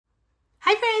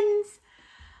friends!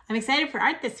 I'm excited for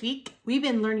art this week. We've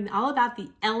been learning all about the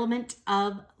element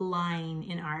of line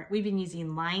in art. We've been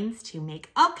using lines to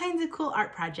make all kinds of cool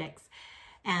art projects.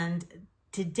 And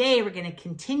today we're going to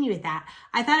continue with that.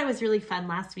 I thought it was really fun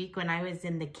last week when I was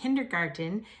in the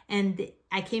kindergarten and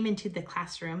I came into the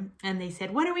classroom and they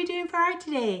said, "What are we doing for art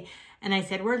today?" And I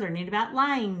said, "We're learning about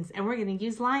lines and we're going to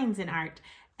use lines in art."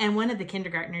 And one of the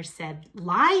kindergartners said,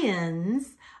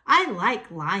 "Lions? I like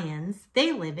lions.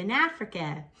 They live in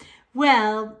Africa."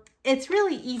 Well, it's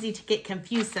really easy to get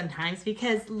confused sometimes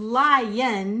because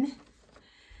lion,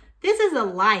 this is a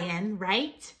lion,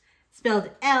 right?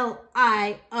 Spelled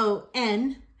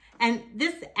L-I-O-N. And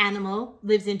this animal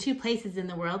lives in two places in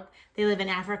the world. They live in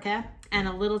Africa and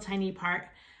a little tiny part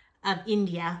of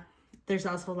India. There's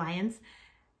also lions.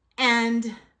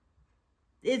 And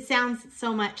it sounds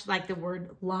so much like the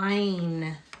word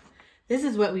line. This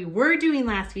is what we were doing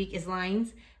last week is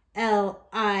lines.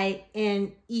 L-I-N-E-S,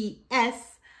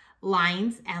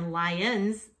 lines and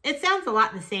lions. It sounds a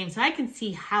lot the same, so I can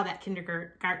see how that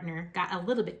kindergartner got a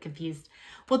little bit confused.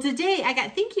 Well, today I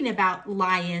got thinking about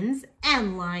lions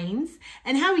and lines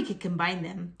and how we could combine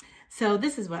them. So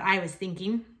this is what I was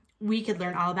thinking. We could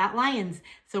learn all about lions.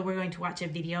 So we're going to watch a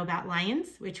video about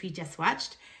lions, which we just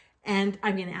watched. And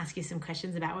I'm going to ask you some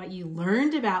questions about what you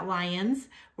learned about lions,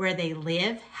 where they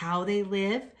live, how they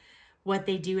live, what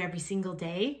they do every single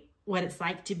day, what it's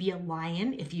like to be a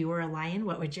lion. If you were a lion,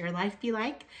 what would your life be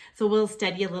like? So we'll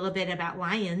study a little bit about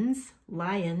lions,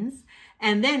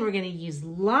 and then we're going to use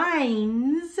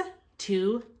lines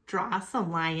to draw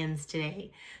some lions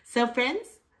today. So friends,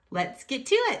 let's get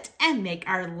to it and make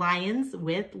our lions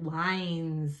with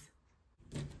lines.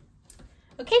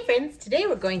 Okay friends, today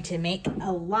we're going to make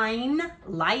a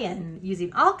lion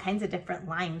using all kinds of different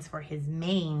lines for his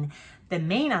mane. The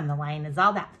mane on the lion is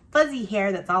all that fuzzy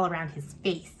hair that's all around his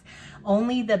face.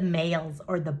 Only the males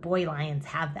or the boy lions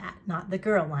have that, not the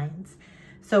girl lions.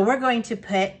 So we're going to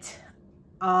put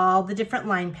all the different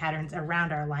line patterns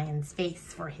around our lion's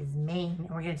face for his mane. And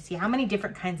we're going to see how many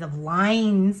different kinds of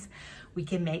lines we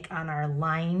can make on our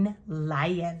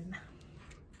lion.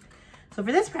 So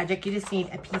for this project, you just need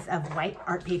a piece of white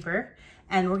art paper,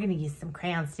 and we're going to use some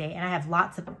crayons today. And I have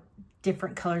lots of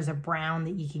different colors of brown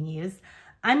that you can use.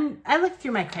 I looked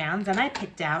through my crayons and I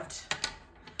picked out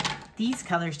these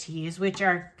colors to use, which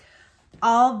are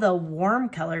all the warm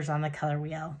colors on the color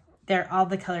wheel. They're all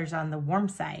the colors on the warm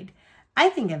side. I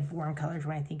think of warm colors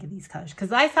when I think of these colors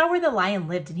because I saw where the lion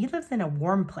lived and he lives in a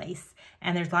warm place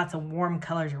and there's lots of warm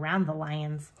colors around the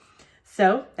lions.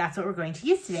 So that's what we're going to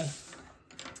use today.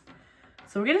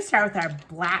 So we're going to start with our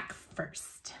black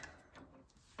first.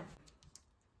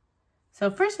 So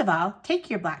first of all, take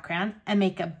your black crayon and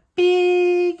make a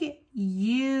big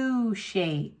U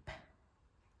shape.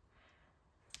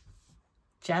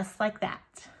 Just like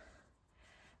that.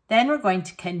 Then we're going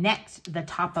to connect the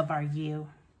top of our U.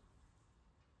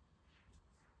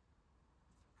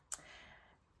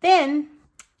 Then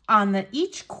on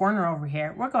each corner over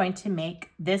here, we're going to make,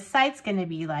 this side's going to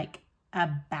be like a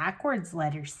backwards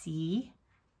letter C.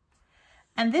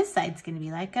 And this side's going to be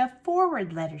like a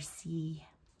forward letter C.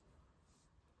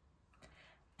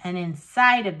 And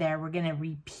inside of there, we're going to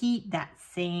repeat that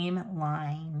same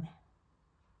line.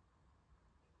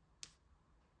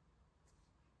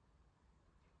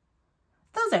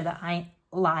 Those are the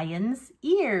lion's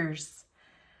ears.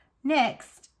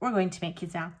 Next, we're going to make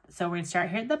his mouth. So we're going to start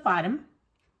here at the bottom.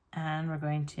 And we're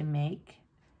going to make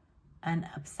an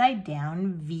upside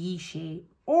down V shape.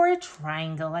 Or a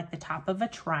triangle, like the top of a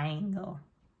triangle.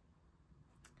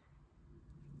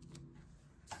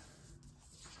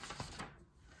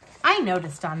 I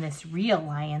noticed on this real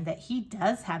lion that he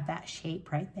does have that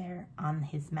shape right there on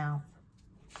his mouth.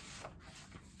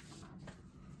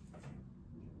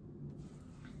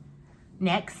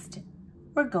 Next,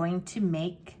 we're going to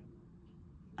make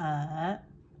a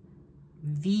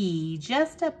V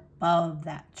just above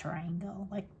that triangle,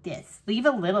 like this. Leave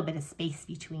a little bit of space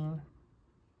between.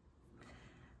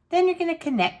 Then you're going to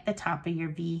connect the top of your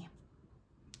V.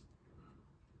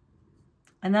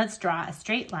 And let's draw a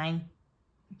straight line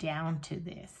down to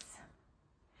this.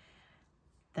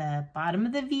 The bottom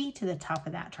of the V to the top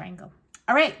of that triangle.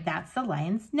 All right, that's the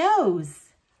lion's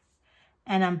nose.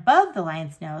 And above the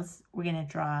lion's nose, we're going to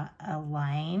draw a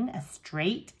line, a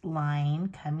straight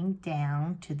line coming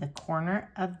down to the corner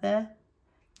of the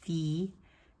V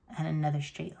and another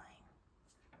straight line.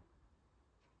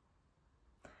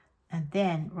 And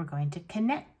then we're going to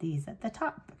connect these at the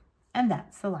top. And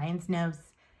that's the lion's nose.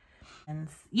 And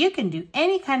you can do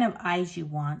any kind of eyes you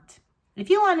want. If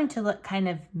you want him to look kind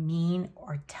of mean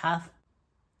or tough,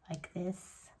 like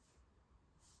this,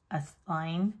 a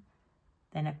line,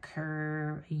 then a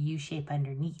curve, a U shape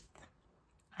underneath.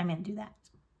 I'm going to do that.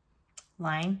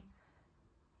 Line,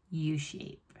 U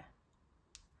shape.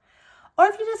 Or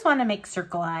if you just want to make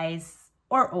circle eyes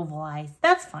or oval eyes,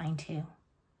 that's fine too.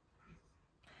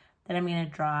 Then I'm going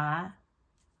to draw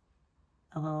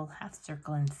a little half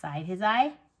circle inside his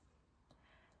eye.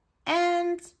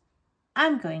 And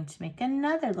I'm going to make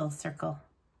another little circle.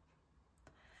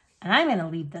 And I'm going to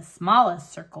leave the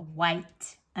smallest circle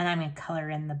white. And I'm going to color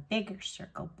in the bigger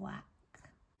circle black.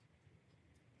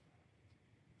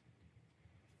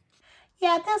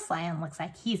 Yeah, this lion looks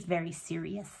like he's very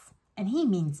serious. And he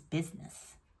means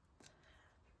business.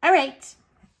 All right.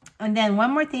 And then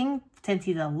one more thing, since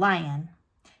he's a lion,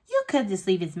 you could just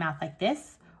leave his mouth like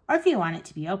this. Or if you want it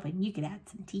to be open, you could add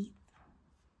some teeth.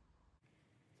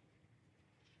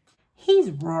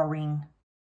 He's roaring.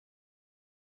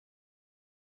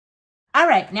 All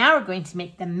right, now we're going to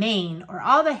make the mane, or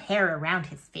all the hair around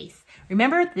his face.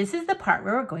 Remember, this is the part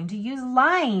where we're going to use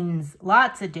lines,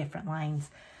 lots of different lines.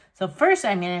 So first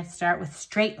I'm going to start with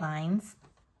straight lines.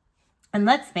 And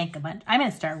let's make a bunch. I'm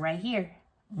going to start right here.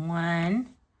 1,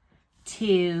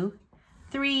 2,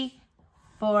 3,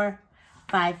 4,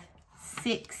 5,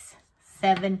 6,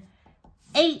 7,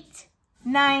 8,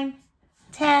 9,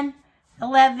 10,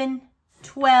 11,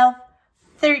 12,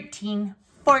 13,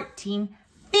 14,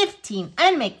 15. I'm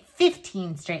going to make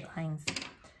 15 straight lines.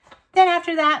 Then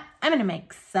after that, I'm going to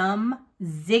make some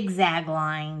zigzag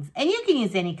lines. And you can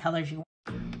use any colors you want.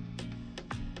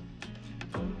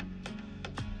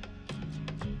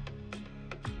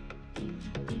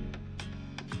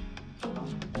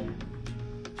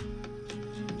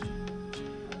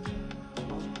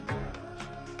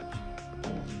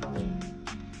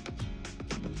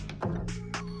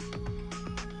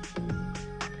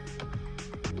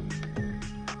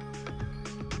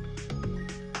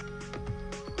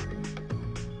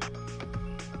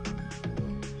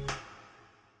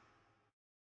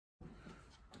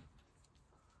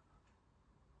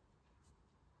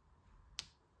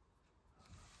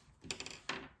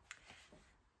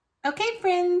 Okay,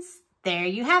 friends, there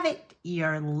you have it,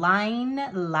 your line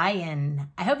lion.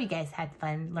 I hope you guys had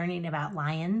fun learning about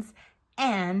lions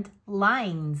and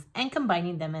lines and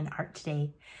combining them in art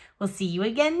today. We'll see you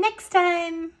again next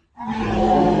time.